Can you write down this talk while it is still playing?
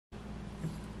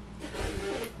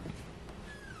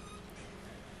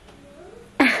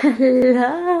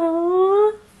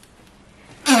Hello?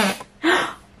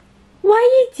 Why are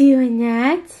you doing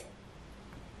that?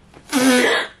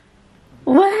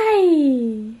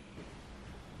 Why?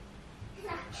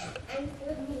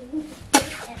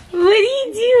 What are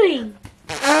you doing?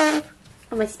 I'm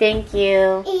gonna spank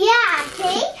you. Yeah,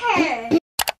 take her.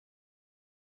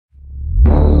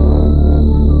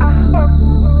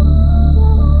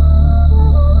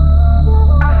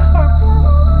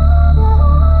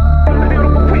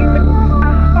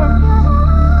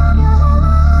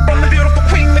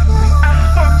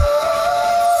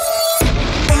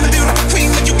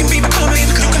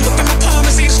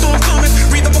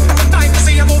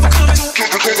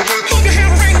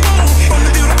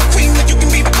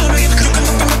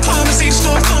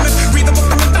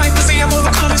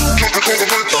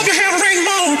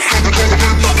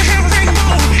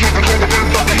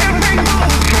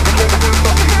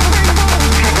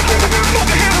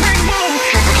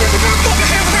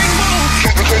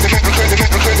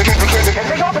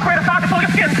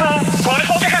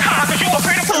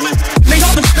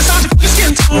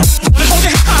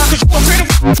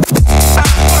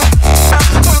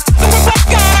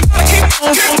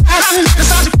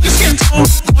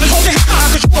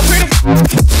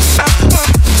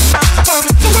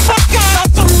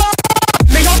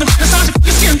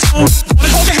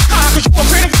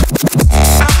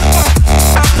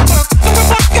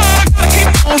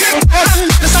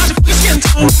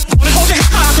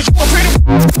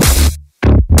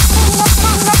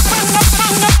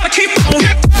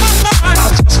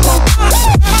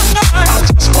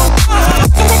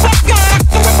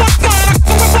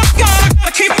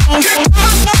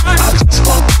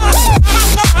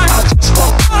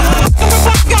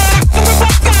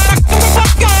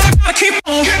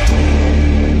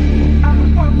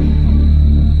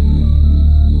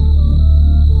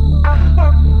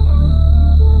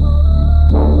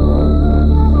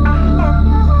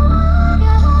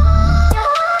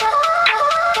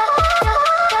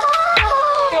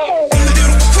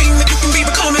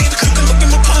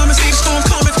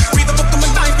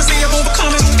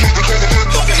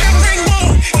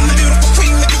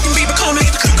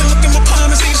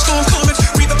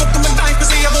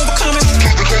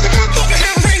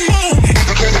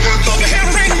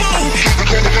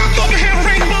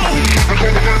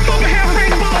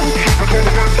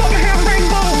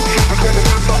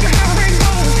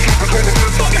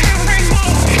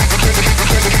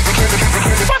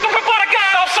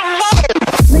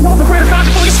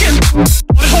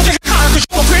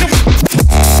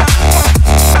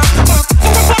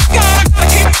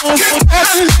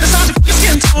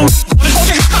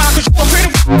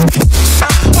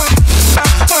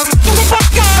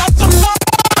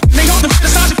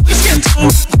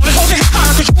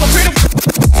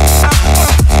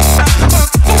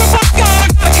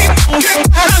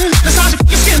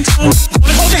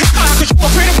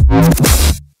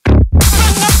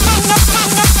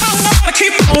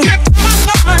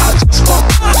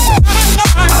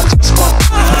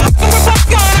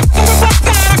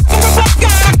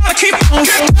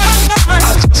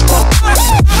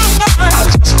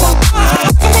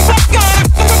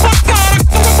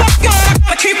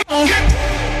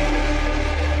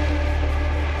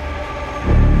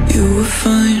 You were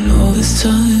fine all this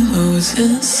time, I was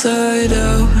inside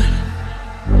out.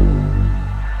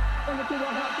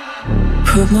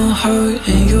 Put my heart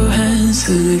in your hands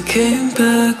till it came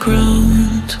back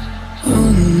round.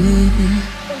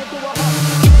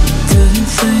 Didn't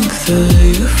think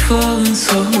that you'd fallen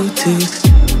so deep.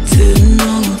 Didn't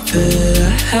know that I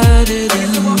had it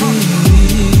in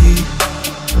me.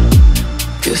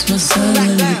 Guess my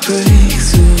sanity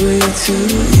breaks away too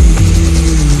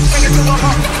easy. Bring it to a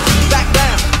halt, back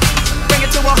down. Bring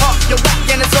it to a halt, you're whack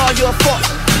and it's all your fault.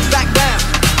 Back down.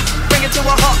 Bring it to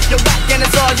a halt, you're whack and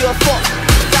it's all your fault.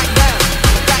 Back down,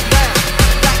 back down,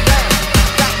 back down,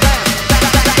 back down,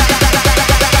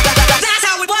 That's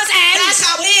how it was and that's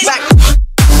how it is. Back.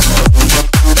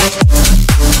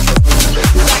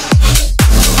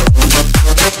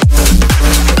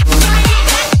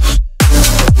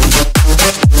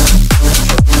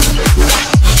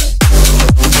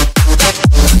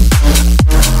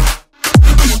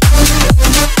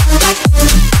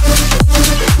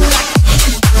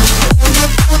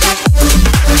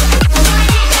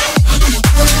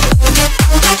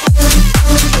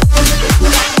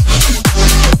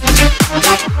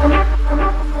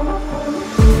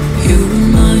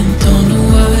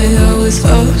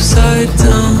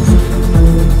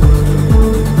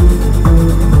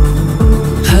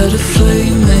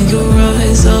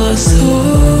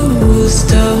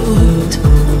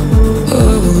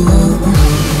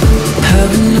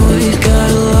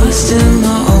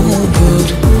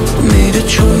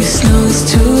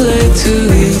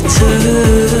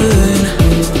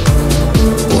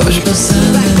 my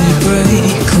sanity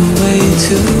break away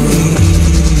too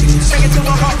easy. Bring it to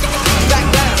a halt, back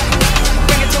down.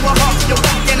 Bring it to a halt, you're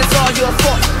back and it's all your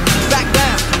fault. Back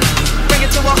down. Bring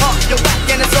it to a halt, you're back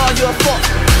and it's all your fault.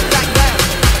 Back down,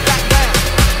 back down,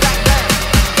 back down, back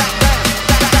down, back down.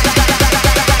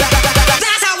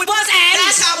 That's how it was and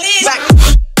that's how it is. Back.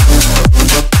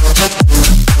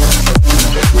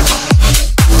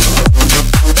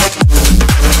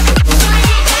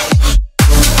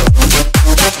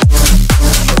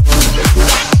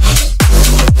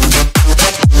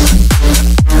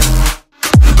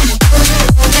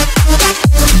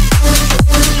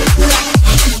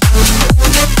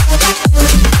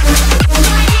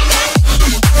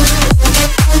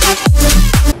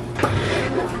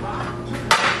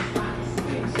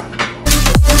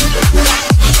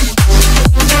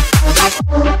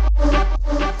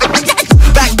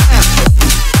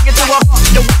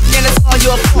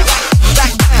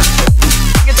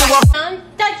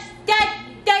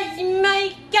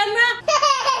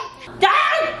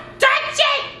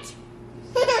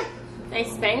 I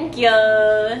spank you.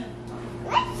 Ha!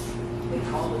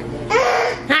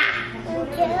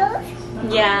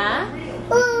 Yeah?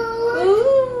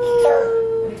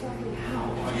 Ooh.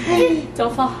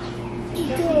 Don't fall.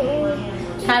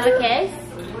 Have a kiss?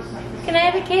 Can I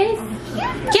have a kiss?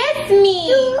 Kiss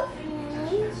me!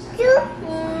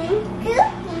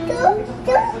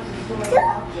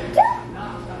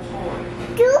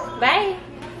 Bye.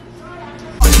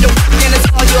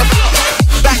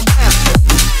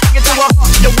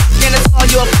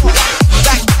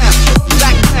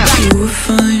 You were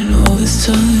fine all this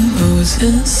time, I was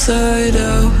inside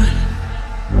out.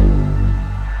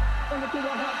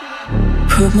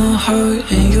 Put my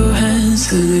heart in your hands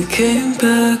till it came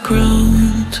back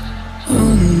round.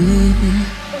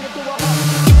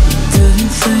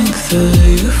 Didn't think that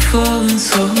you'd fallen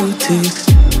so deep.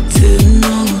 Didn't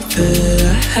know that I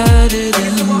had it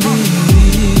in me.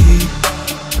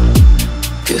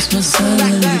 Guess my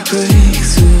sanity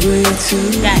breaks away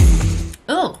too. Guys.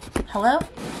 Ooh. Hello?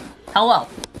 Hello?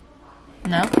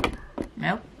 No?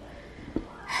 Nope.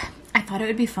 I thought it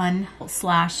would be fun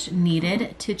 /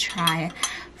 needed to try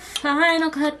Final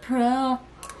Cut Pro.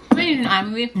 I'm using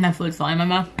iMovie. Netflix fine,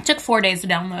 mama. It took 4 days to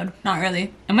download. Not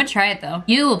really. I'm gonna try it though.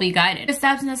 You will be guided. The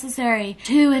steps necessary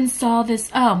to install this.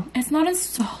 Oh, it's not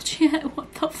installed yet.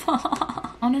 What the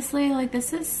fuck? Honestly, like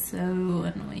this is so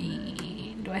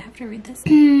annoying. Do I have to read this?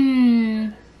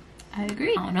 I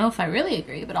agree. I don't know if I really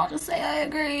agree, but I'll just say I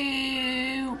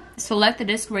agree. Select the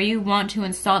disk where you want to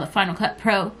install the Final Cut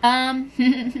Pro. I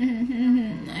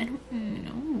don't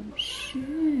know.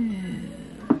 Shoot.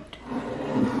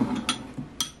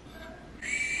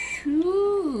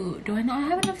 Do I not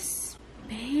have enough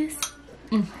space?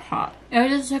 It's hot. It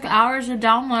just took hours to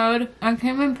download. I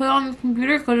can't even put it on the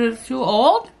computer because it's too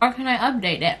old. Or can I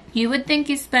update it? You would think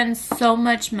you spend so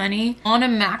much money on a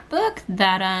MacBook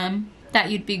that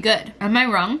you'd be good. Am I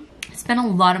wrong? I spent a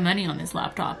lot of money on this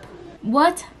laptop.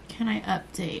 What? Can I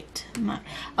update my...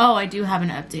 Oh, I do have an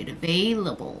update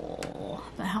available.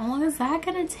 But how long is that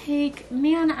gonna take?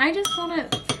 Man, I just wanna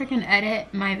freaking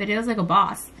edit my videos like a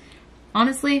boss.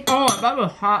 Honestly, oh, that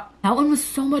was hot. That one was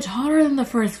so much hotter than the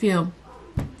first few.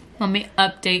 Let me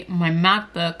update my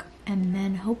MacBook and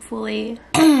then hopefully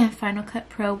Final Cut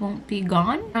Pro won't be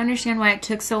gone. I understand why it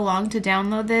took so long to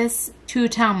download this to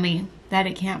tell me that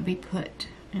it can't be put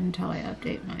until I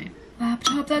update my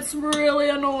laptop. That's really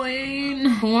annoying.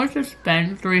 Who wants to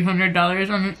spend $300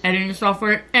 on editing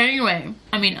software anyway?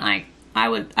 I mean, I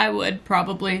would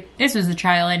probably. This was a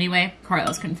trial anyway.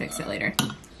 Carlos can fix it later.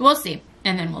 We'll see,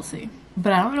 and then we'll see.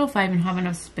 But I don't know if I even have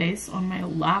enough space on my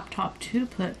laptop to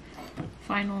put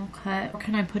Final Cut. Or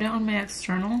can I put it on my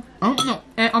external? I don't know.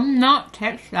 I'm not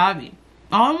tech savvy.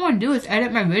 All I want to do is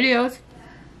edit my videos.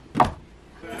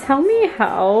 Tell me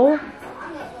how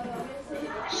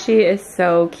she is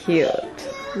so cute.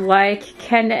 Like,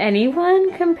 can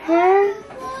anyone compare?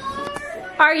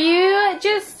 Are you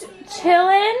just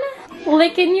chilling?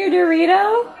 Licking your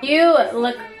Dorito? You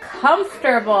look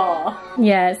comfortable.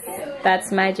 Yes,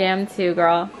 that's my jam too,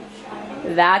 girl.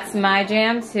 That's my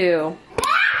jam too.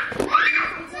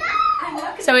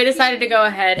 So we decided to go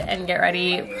ahead and get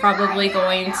ready. Probably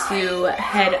going to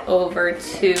head over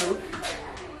to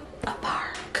a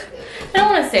park. I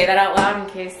don't want to say that out loud in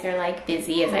case they're like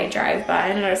busy as I drive by,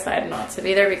 and I decided not to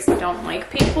be there because I don't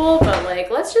like people, but like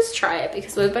let's just try it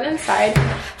because we've been inside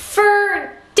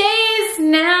for days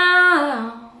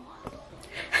now.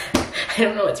 I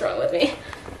don't know what's wrong with me.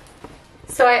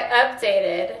 So I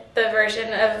updated the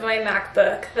version of my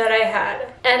MacBook that I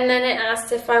had, and then it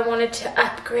asked if I wanted to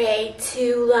upgrade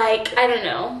to like, I don't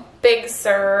know, Big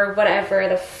Sur, whatever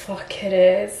the fuck it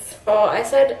is. Oh, I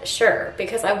said sure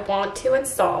because I want to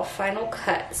install Final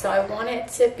Cut, so I want it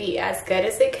to be as good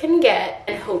as it can get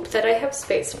and hope that I have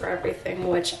space for everything,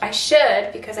 which I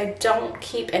should because I don't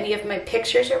keep any of my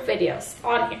pictures or videos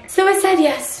on here. So I said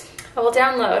yes. I will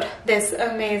download this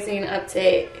amazing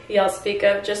update y'all speak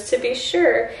of just to be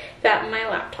sure that my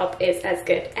laptop is as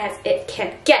good as it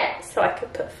can get so I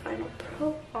could put Final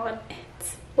Pro on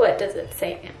it. What does it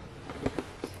say now?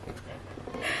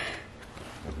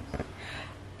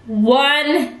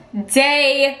 1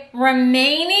 day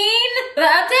remaining. The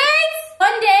updates?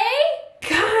 1 day?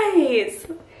 Guys.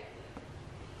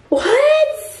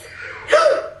 What?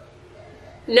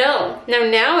 No.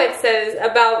 Now it says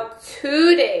about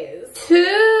 2 days.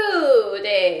 2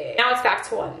 days. Now it's back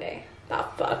to 1 day. The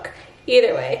fuck.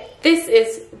 Either way, this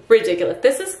is ridiculous.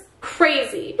 This is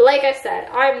crazy. Like I said,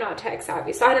 I'm not tech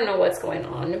savvy, so I don't know what's going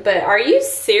on. But are you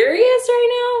serious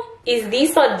right now? Is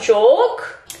this a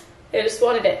joke? I just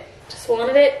wanted it. Just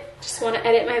wanted it. Just want to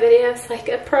edit my videos like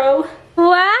a pro.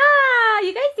 Wow,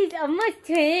 you guys is almost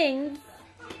twins.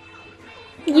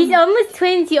 You're almost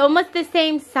twins. You're almost the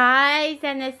same size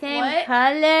and the same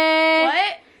color.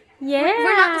 What? Yeah.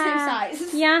 We're not the same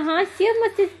size. Yeah, huh? She's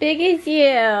almost as big as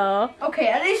you. Okay,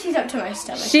 at least she's up to my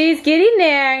stomach. She's getting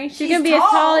there. She's gonna be as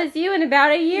tall as you in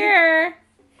about a year.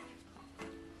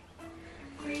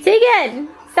 Tegan,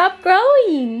 stop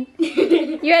growing.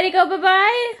 You ready to go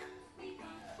bye-bye?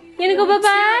 You gonna go I'm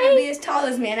bye-bye? gonna be as tall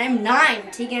as me, and I'm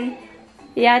 9, Tegan.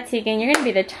 Yeah, Tegan, you're gonna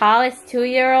be the tallest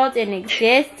 2-year-old in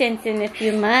existence in a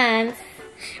few months.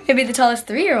 Maybe the tallest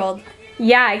 3-year-old.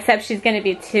 Yeah, except she's gonna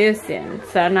be 2 soon,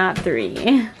 so not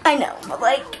 3. I know, but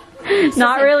like...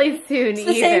 Not really soon It's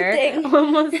the same either. thing.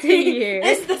 Almost 2 years.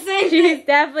 It's the same She's thing.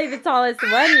 definitely the tallest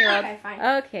 1-year-old. Okay, fine.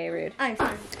 Okay, rude. I'm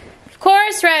fine. Of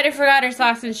course, Ryder forgot her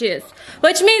socks and shoes,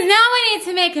 which means now we need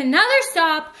to make another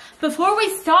stop before we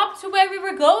stop to where we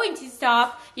were going to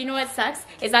stop. You know what sucks?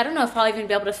 Is I don't know if I'll even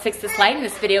be able to fix this light in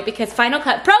this video because Final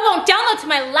Cut Pro won't download to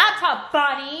my laptop,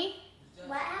 Bonnie.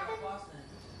 What happened?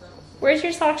 Where's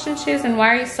your socks and shoes and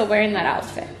why are you still wearing that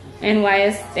outfit? And why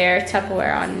is there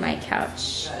Tupperware on my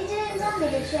couch? You didn't tell me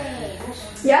to change.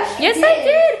 Yes, I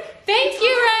did. Thank you,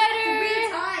 Ryder.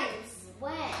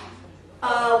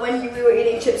 When we were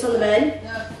eating chips on the bed,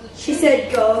 she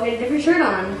said, go get a different shirt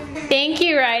on. Thank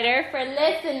you, Ryder, for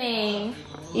listening.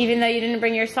 Even though you didn't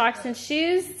bring your socks and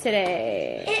shoes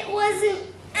today. It was an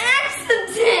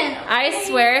accident. I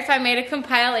swear if I made a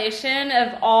compilation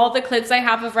of all the clips I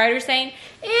have of Ryder saying,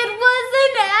 it was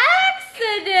an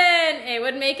accident, it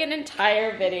would make an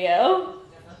entire video.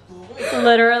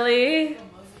 Literally.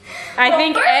 I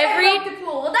think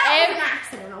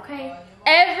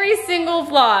every single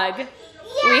vlog,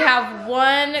 we have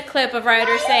one clip of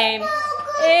Ryder saying,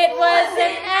 it was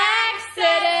an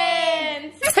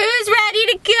accident. Who's ready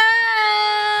to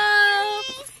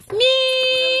go? Me.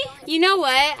 You know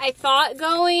what? I thought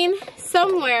going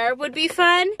somewhere would be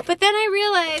fun, but then I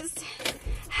realized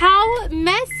how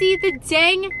messy the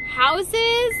dang house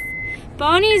is.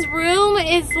 Bonnie's room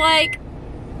is like,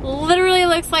 literally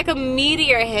looks like a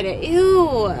meteor hit it.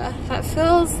 Ew, that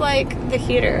feels like the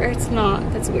heater. It's not,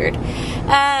 that's weird.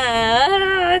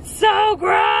 It's so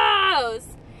gross.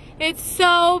 It's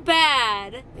so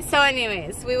bad. So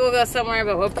anyways, we will go somewhere,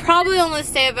 but we'll probably only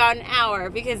stay about an hour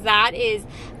because that is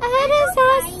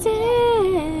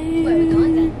exhausting. Where are we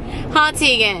going then? Huh,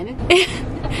 Tegan?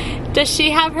 Does she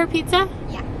have her pizza?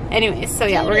 Yeah. Anyways, so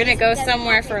yeah, we're gonna go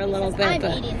somewhere for a little bit,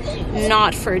 but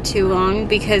not for too long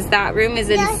because that room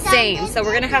is insane. So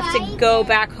we're gonna have to go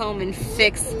back home and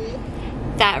fix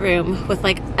that room with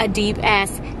like a deep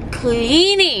ass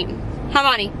cleaning. Huh,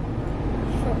 Bonnie?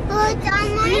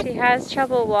 She has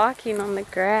trouble walking on the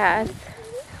grass.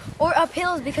 Or up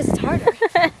hills because it's harder.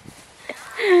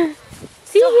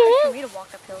 See It's hard for it? me to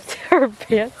walk up hills. Her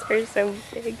pants are so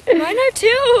big. Mine are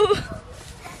too.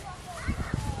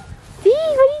 See,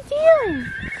 what are you doing?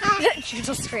 She's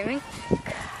still screaming.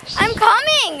 Gosh. I'm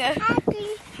coming.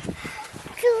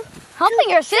 Helping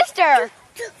your sister.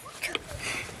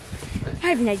 I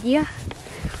have an idea.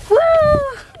 Woo!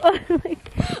 Oh my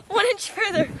God. 1 inch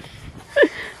further.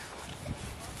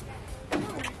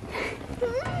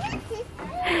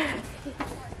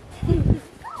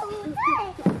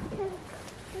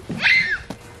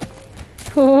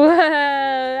 Whoa,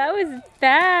 that was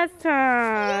fast,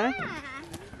 huh?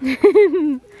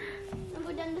 Wanna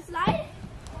go down the slide?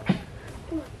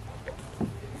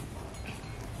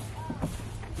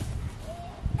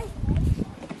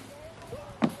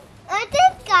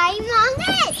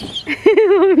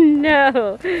 Oh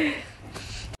no.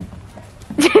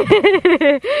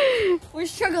 We're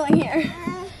struggling here.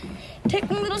 Take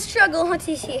a little struggle, huh,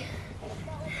 Tishy?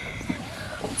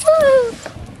 Woo!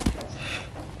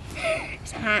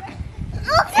 It's hot.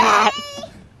 Hot.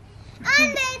 I'm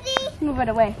ready. Move it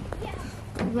away.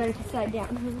 Let it slide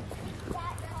down.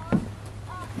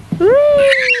 Woo!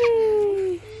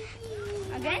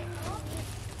 Okay?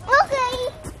 Okay.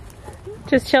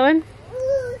 Just chilling?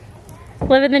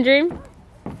 Living the dream?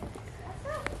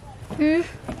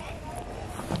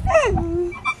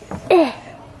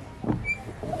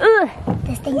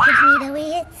 This thing gives me the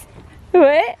weeds.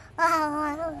 What?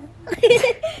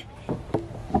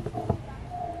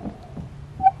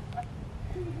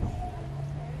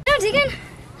 No, Deacon.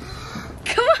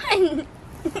 Come on.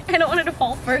 I don't want it to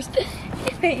fall first. Your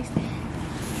face.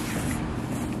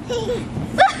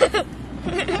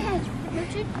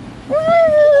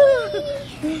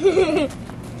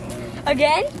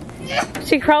 Again?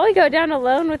 She could probably go down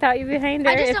alone without you behind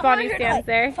her I just if don't want Bonnie her to, stands like,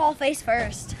 there. fall face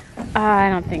first. I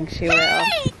don't think she will.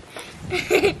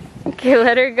 Okay,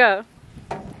 let her go.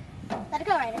 Let it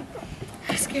go, Ryder.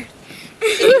 I'm scared.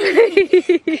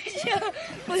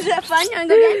 Was that fun? You want to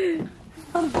go again?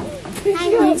 I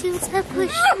want you to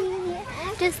push me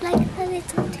just like a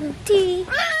little tootie.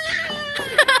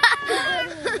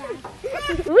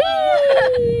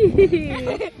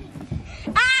 Whee!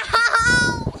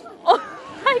 Ow!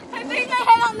 I banged my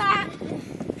head on that.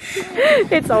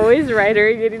 It's always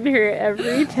Ryder getting hurt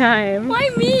every time. Why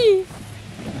me?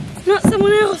 Not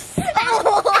someone else.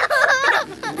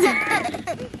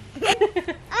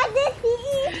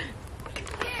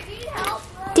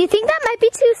 Do you think that might be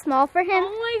too small for him? Oh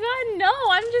my god, no,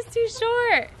 I'm just too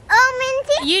short. Oh,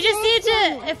 Minty. You just need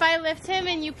to, if I lift him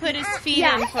and you put his feet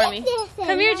in for me.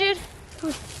 Come here, Jude.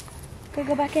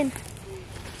 Go back in.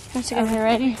 Okay,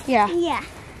 ready? Yeah. Yeah.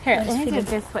 Here, let me do it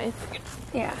this way.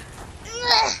 Yeah.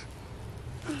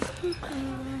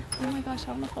 Oh my gosh, I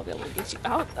don't know if I'll be able to get you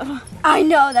out though. I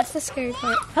know, that's the scary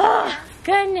part. Oh,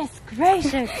 goodness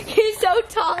gracious. He's so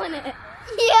tall in it.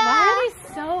 Why are they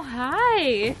so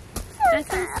high?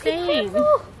 That's insane. Do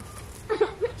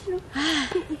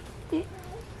you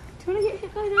want to get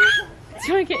hit by that? Do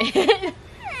you want to get hit?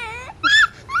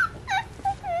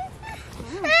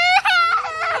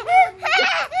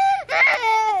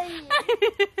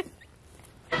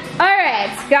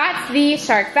 Alright, got the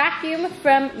shark vacuum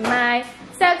from my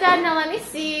stepdad. Now let me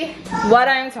see what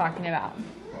I'm talking about.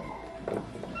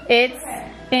 It's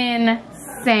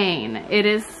insane. It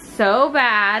is so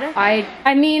bad.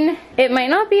 I mean, it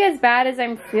might not be as bad as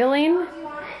I'm feeling.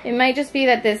 It might just be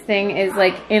that this thing is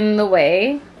like in the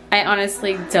way. I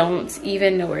honestly don't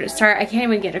even know where to start. I can't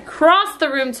even get across the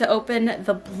room to open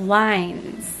the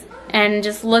blinds. And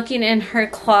just looking in her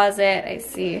closet, I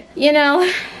see, you know,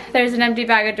 there's an empty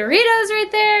bag of Doritos right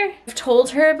there. I've told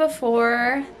her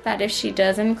before that if she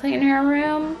doesn't clean her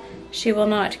room, she will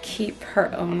not keep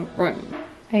her own room.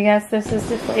 I guess this is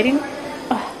deflating.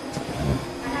 Oh.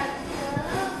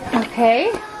 Okay.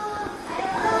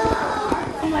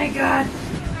 Oh my god.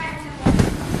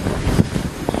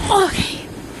 Okay.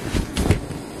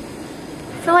 I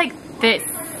feel like this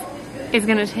is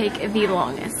gonna take the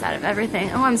longest out of everything.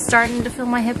 Oh, I'm starting to feel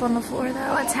my hip on the floor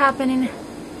though. What's happening?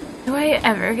 Do I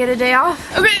ever get a day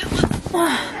off? Okay,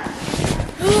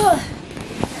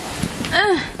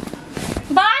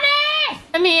 Bonnie!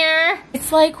 Come here.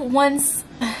 It's like once...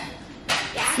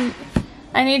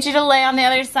 I need you to lay on the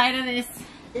other side of this.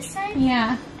 This side?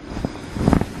 Yeah.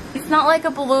 It's not like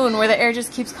a balloon where the air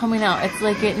just keeps coming out. It's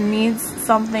like it needs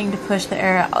something to push the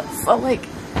air out. So like...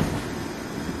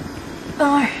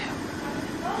 Oh.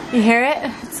 You hear it?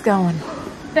 It's going.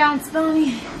 Bounce,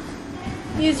 Bonnie.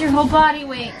 Use your whole body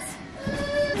weight.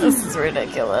 This is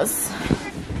ridiculous.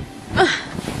 Gosh.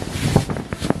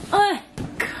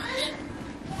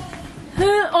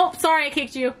 Oh, sorry I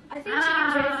kicked you. I think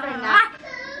Chicken's ready for a nap.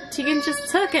 Chicken just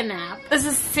took a nap. This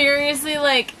is seriously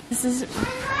like, this is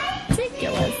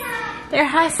ridiculous. There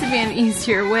has to be an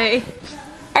easier way.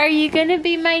 Are you gonna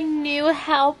be my new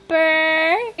helper?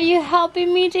 Are you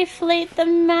helping me deflate the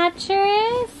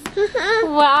mattress?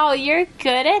 Wow, you're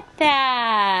good at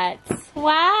that.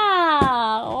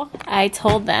 Wow. I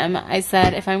told them, I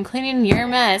said, if I'm cleaning your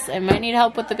mess, I might need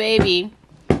help with the baby.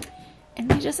 And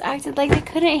they just acted like they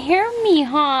couldn't hear me,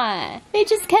 huh? They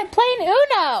just kept playing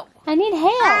Uno. I need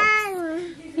help.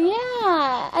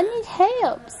 Yeah, I need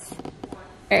helps.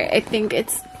 Alright, I think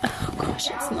it's, oh gosh,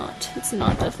 it's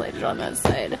not deflated on that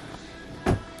side.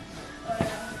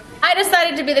 I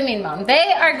decided to be the mean mom.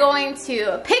 They are going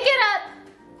to pick it up.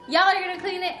 Y'all are gonna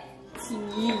clean it to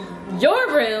your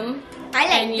room. I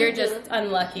like and you're doo-doo. just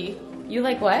unlucky. You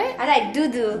like what? I like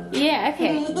doo-doo. Yeah,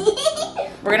 okay.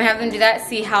 We're gonna have them do that,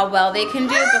 see how well they can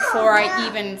do before I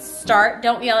even start.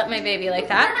 Don't yell at my baby like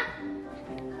that.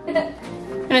 I'm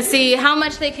gonna see how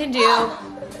much they can do,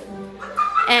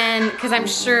 and because I'm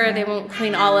sure they won't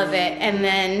clean all of it, and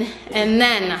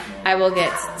then I will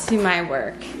get to my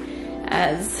work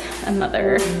as a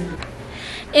mother.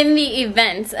 In the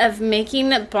event of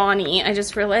making Bonnie, I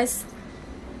just realized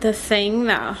the thing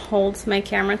that holds my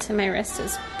camera to my wrist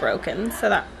is broken, so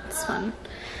that's fun.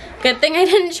 Good thing I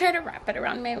didn't try to wrap it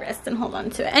around my wrist and hold on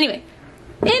to it. Anyway,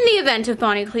 in the event of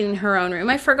Bonnie cleaning her own room,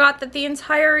 I forgot that the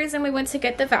entire reason we went to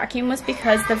get the vacuum was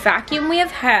because the vacuum we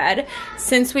have had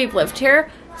since we've lived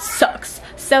here sucks.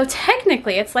 So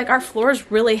technically, it's like our floors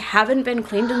really haven't been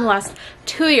cleaned in the last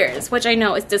 2 years, which I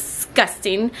know is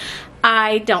disgusting.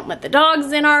 I don't let the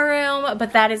dogs in our room,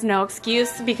 but that is no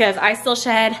excuse because I still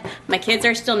shed. My kids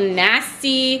are still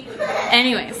nasty.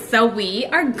 Anyway, so we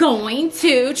are going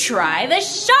to try the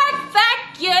Shark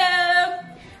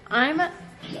vacuum. I'm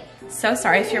so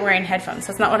sorry if you're wearing headphones.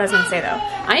 That's not what I was gonna say though.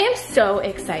 I am so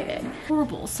excited.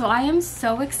 Horrible. So I am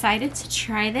so excited to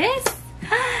try this.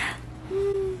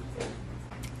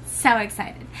 So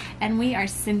excited. And we are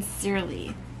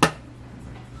sincerely,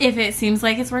 if it seems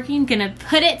like it's working, gonna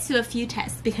put it to a few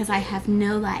tests because I have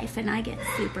no life and I get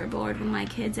super bored when my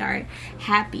kids are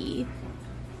happy.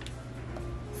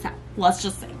 So let's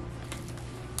just see.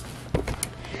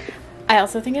 I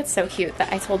also think it's so cute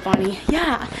that I told Bonnie,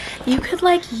 yeah, you could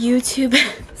like YouTube,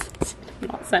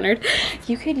 not centered,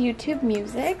 you could YouTube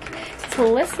music to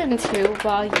listen to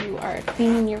while you are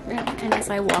cleaning your room. And as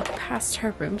I walk past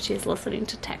her room, she's listening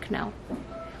to techno.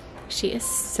 She is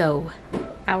so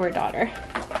our daughter.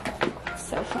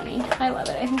 So funny. I love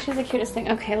it. I think she's the cutest thing.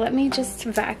 Okay, let me just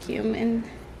vacuum and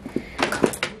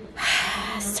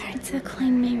start to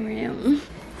clean my room.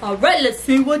 All right, let's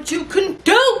see what you can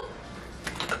do.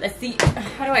 Let's see.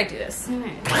 How do I do this?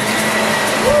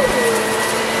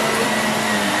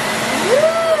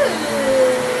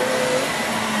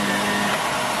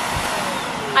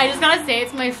 I just gotta say,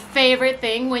 it's my favorite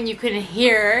thing when you can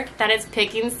hear that it's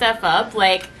picking stuff up.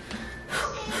 Like,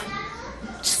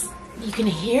 you can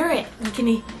hear it. You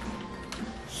can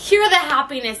hear the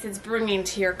happiness it's bringing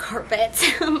to your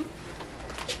carpet.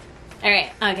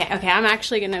 Alright, okay, I'm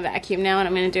actually gonna vacuum now and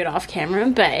I'm gonna do it off camera,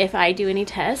 but if I do any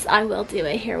tests, I will do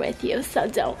it here with you, so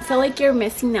don't feel like you're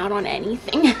missing out on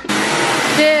anything. Dude,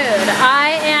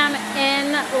 I am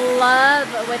in love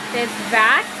with this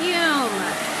vacuum.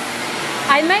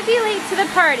 I might be late to the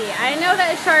party. I know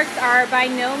that sharks are by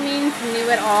no means new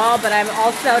at all, but I've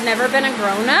also never been a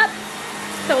grown-up.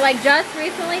 So like just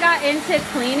recently got into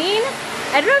cleaning.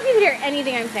 I don't know if you can hear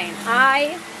anything I'm saying.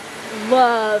 I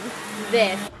love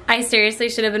this. I seriously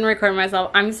should have been recording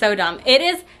myself. I'm so dumb. It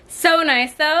is so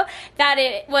nice though that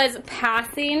it was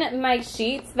passing my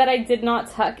sheets that I did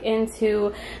not tuck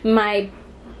into my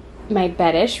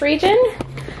bedish region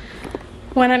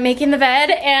when I'm making the bed,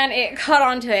 and it caught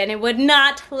onto it and it would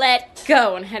not let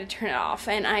go and I had to turn it off.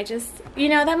 And I just, you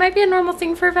know, that might be a normal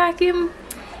thing for a vacuum.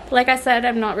 Like I said,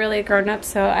 I'm not really a grown-up,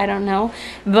 so I don't know.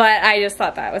 But I just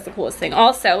thought that was the coolest thing.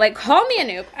 Also, like, call me a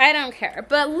noob. I don't care.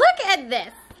 But look at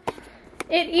this.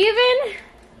 It even,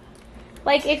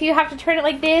 like, if you have to turn it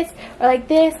like this or like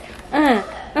this,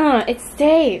 it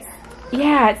stays.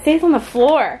 Yeah, it stays on the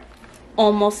floor.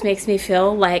 Almost makes me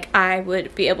feel like I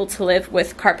would be able to live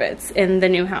with carpets in the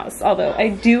new house. Although I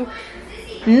do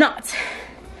not.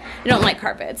 I don't like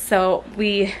carpets, so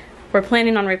we were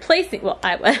planning on replacing, well,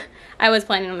 I was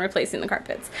planning on replacing the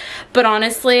carpets. But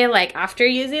honestly, like after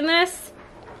using this,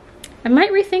 I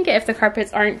might rethink it if the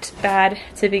carpets aren't bad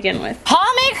to begin with.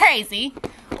 Call me crazy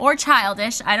or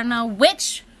childish. I don't know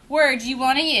which word you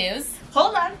want to use.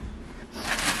 Hold on.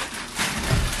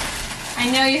 I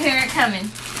know you hear it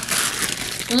coming.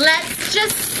 Let's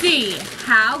just see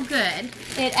how good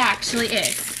it actually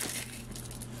is.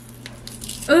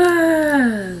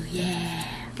 Ooh, yeah.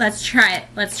 Let's try it.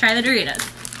 Let's try the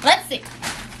Doritos. Let's see.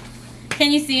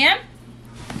 Can you see him?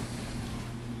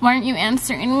 Why aren't you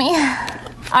answering me?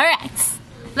 All right,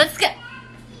 let's go.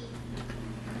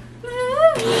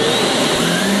 Oh,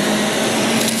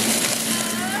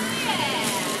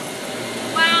 yeah.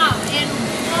 Wow,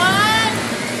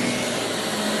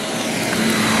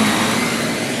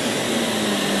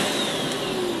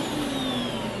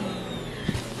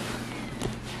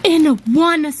 in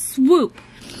one swoop.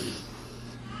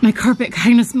 My carpet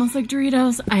kind of smells like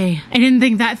Doritos. I didn't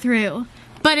think that through.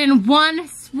 But in one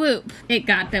swoop, it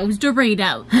got those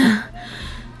Doritos.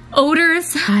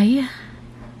 Odors. I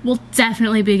will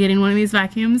definitely be getting one of these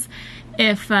vacuums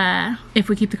if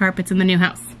we keep the carpets in the new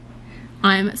house.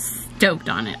 I'm stoked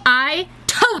on it. I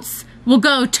totes will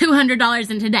go $200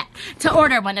 into debt to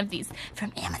order one of these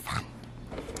from Amazon.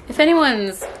 If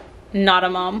anyone's not a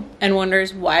mom and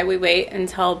wonders why we wait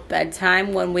until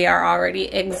bedtime when we are already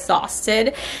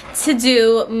exhausted to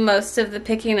do most of the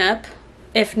picking up,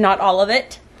 if not all of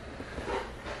it.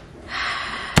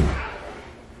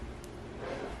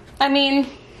 I mean,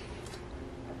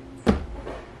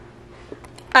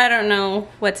 I don't know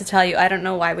what to tell you. I don't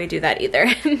know why we do that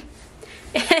either.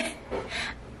 I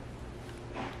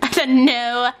have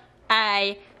no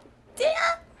idea.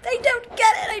 I don't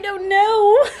get it. I don't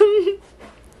know.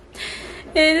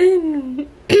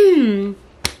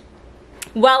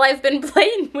 While I've been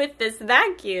playing with this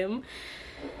vacuum,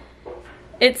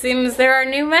 it seems there are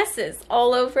new messes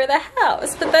all over the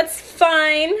house, but that's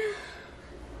fine.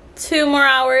 2 more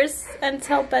hours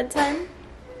until bedtime.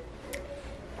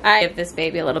 I give this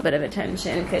baby a little bit of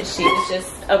attention because she's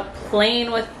just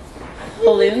playing with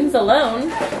balloons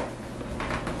alone.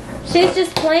 She's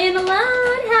just playing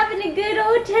alone, having a good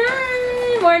old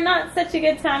time. Or not such a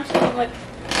good time. She doesn't look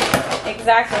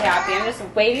exactly happy. I'm just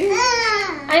waiting.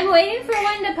 I'm waiting for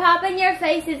one to pop in your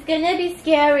face. It's gonna be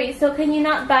scary. So can you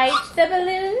not bite the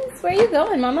balloons? Where are you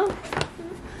going, Mama?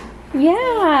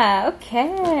 Yeah,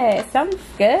 okay. Sounds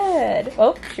good.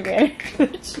 Oh, she ran into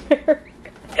the chair.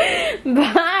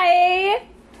 Bye.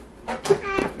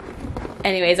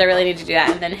 Anyways, I really need to do that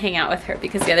and then hang out with her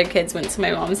because the other kids went to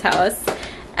my mom's house.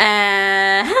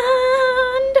 And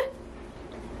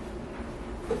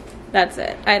that's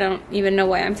it. I don't even know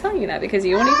why I'm telling you that because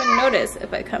you won't even notice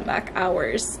if I come back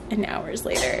hours and hours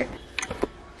later.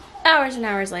 Hours and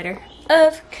hours later.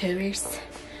 Of course.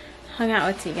 Hung out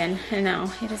with Tegan and now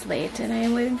it is late and I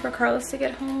am waiting for Carlos to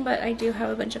get home, but I do have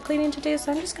a bunch of cleaning to do,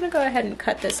 so I'm just gonna go ahead and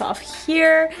cut this off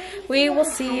here. We will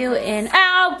see you in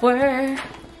our...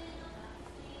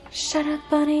 Shut up,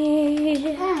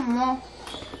 bunny. Oh.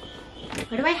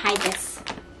 Where do I hide this?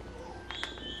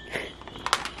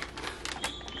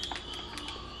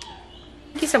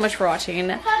 Thank you so much for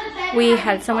watching. We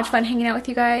had so much fun hanging out with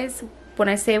you guys. When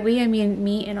I say we, I mean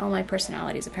me and all my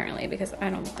personalities apparently, because I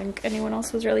don't think anyone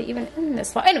else was really even in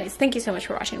this one. Anyways, thank you so much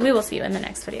for watching. We will see you in the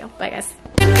next video. Bye, guys.